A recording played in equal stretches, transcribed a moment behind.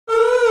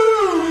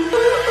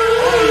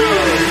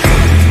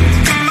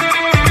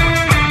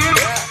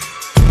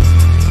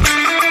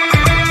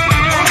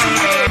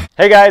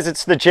Hey guys,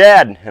 it's the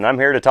Chad, and I'm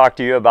here to talk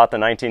to you about the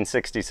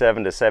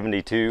 1967 to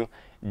 72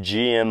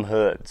 GM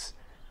hoods.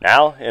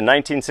 Now, in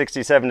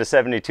 1967 to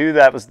 72,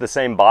 that was the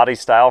same body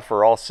style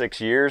for all 6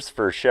 years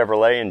for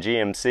Chevrolet and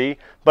GMC,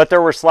 but there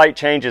were slight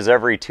changes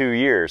every 2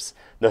 years.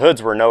 The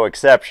hoods were no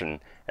exception.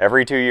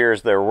 Every 2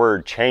 years there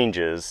were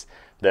changes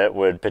that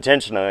would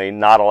potentially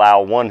not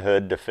allow one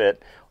hood to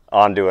fit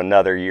onto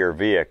another year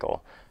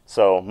vehicle.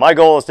 So my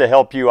goal is to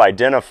help you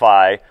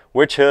identify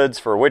which hoods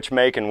for which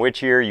make and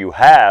which year you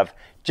have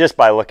just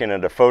by looking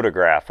at a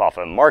photograph off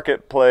a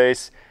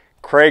marketplace,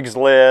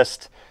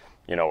 Craigslist,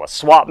 a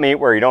swap meet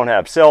where you don't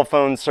have cell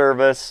phone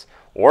service,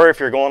 or if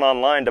you're going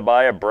online to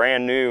buy a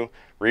brand new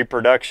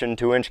reproduction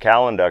 2-inch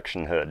cowl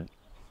induction hood.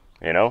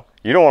 You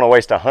don't want to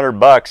waste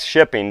 $100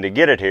 shipping to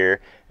get it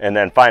here and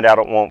then find out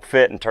it won't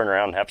fit and turn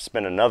around and have to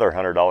spend another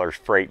 $100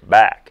 freight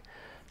back.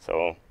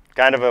 So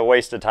kind of a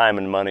waste of time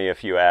and money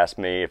if you ask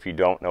me, if you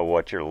don't know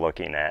what you're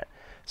looking at.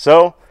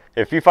 So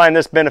if you find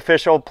this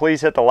beneficial,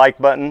 please hit the like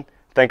button.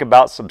 Think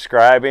about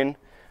subscribing,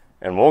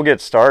 and we'll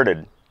get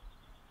started.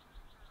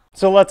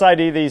 So let's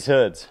ID these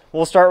hoods.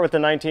 We'll start with the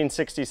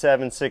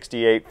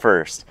 1967-68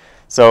 first.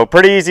 So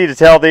pretty easy to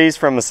tell these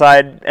from a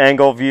side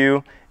angle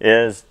view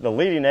is the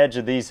leading edge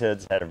of these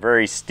hoods had a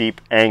very steep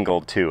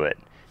angle to it.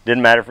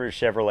 Didn't matter if it was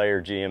Chevrolet or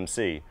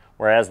GMC.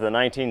 Whereas the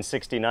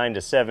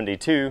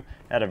 1969-72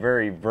 had a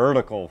very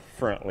vertical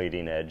front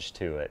leading edge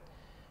to it.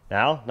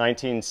 Now,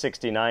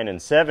 1969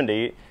 and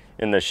 70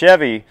 in the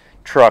Chevy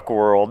truck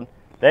world,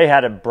 they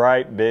had a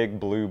bright big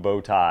blue bow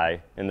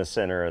tie in the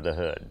center of the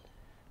hood.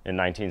 In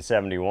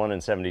 1971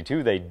 and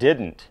 72, they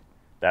didn't.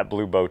 That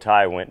blue bow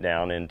tie went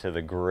down into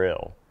the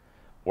grille.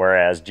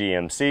 Whereas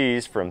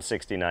GMCs from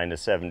 69 to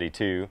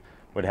 72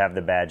 would have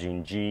the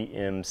badging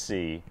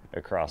GMC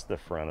across the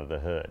front of the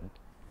hood.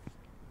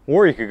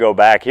 Or you could go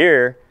back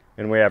here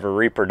and we have a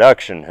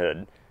reproduction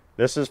hood.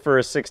 This is for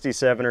a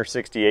 67 or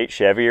 68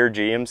 Chevy or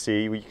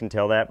GMC. You can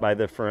tell that by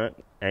the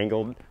front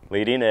angled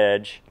leading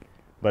edge.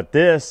 But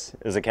this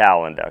is a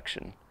cowl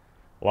induction.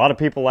 A lot of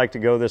people like to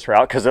go this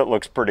route because it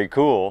looks pretty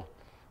cool,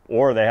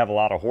 or they have a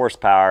lot of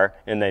horsepower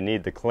and they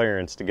need the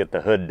clearance to get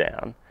the hood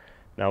down.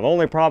 Now the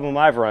only problem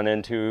I've run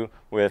into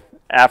with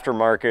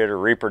aftermarket or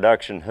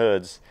reproduction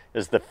hoods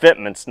is the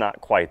fitment's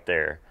not quite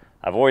there.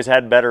 I've always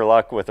had better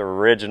luck with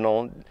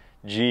original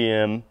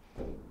GM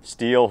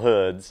steel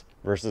hoods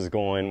versus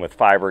going with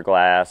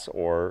fiberglass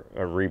or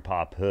a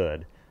repop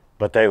hood,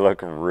 but they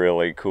look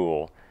really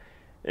cool.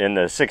 In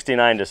the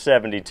 69 to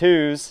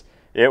 72s,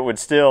 it would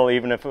still,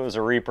 even if it was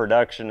a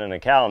reproduction and a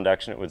cowl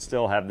induction, it would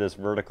still have this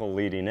vertical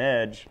leading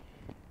edge,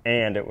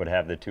 and it would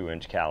have the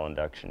 2-inch cowl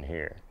induction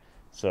here.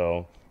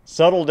 So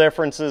subtle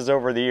differences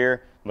over the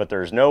year, but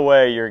there's no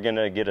way you're going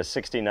to get a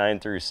 69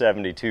 through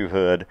 72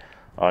 hood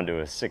onto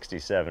a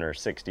 67 or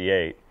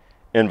 68,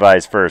 and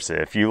vice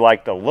versa. If you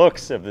like the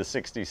looks of the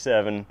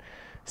 67,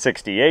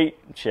 68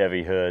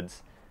 Chevy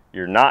hoods,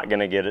 you're not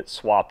going to get it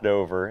swapped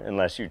over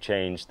unless you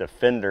change the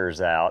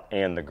fenders out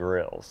and the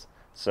grills.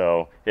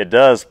 So it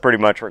does pretty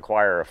much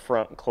require a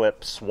front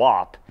clip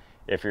swap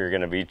if you're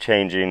going to be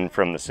changing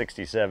from the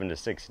 67 to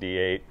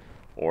 68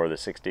 or the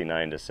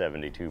 69 to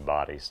 72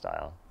 body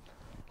style.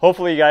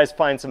 Hopefully you guys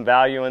find some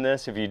value in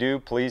this. If you do,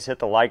 please hit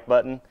the like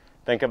button.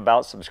 Think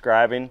about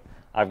subscribing.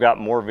 I've got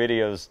more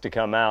videos to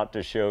come out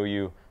to show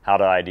you how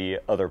to ID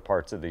other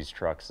parts of these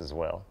trucks as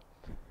well.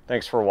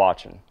 Thanks for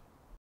watching.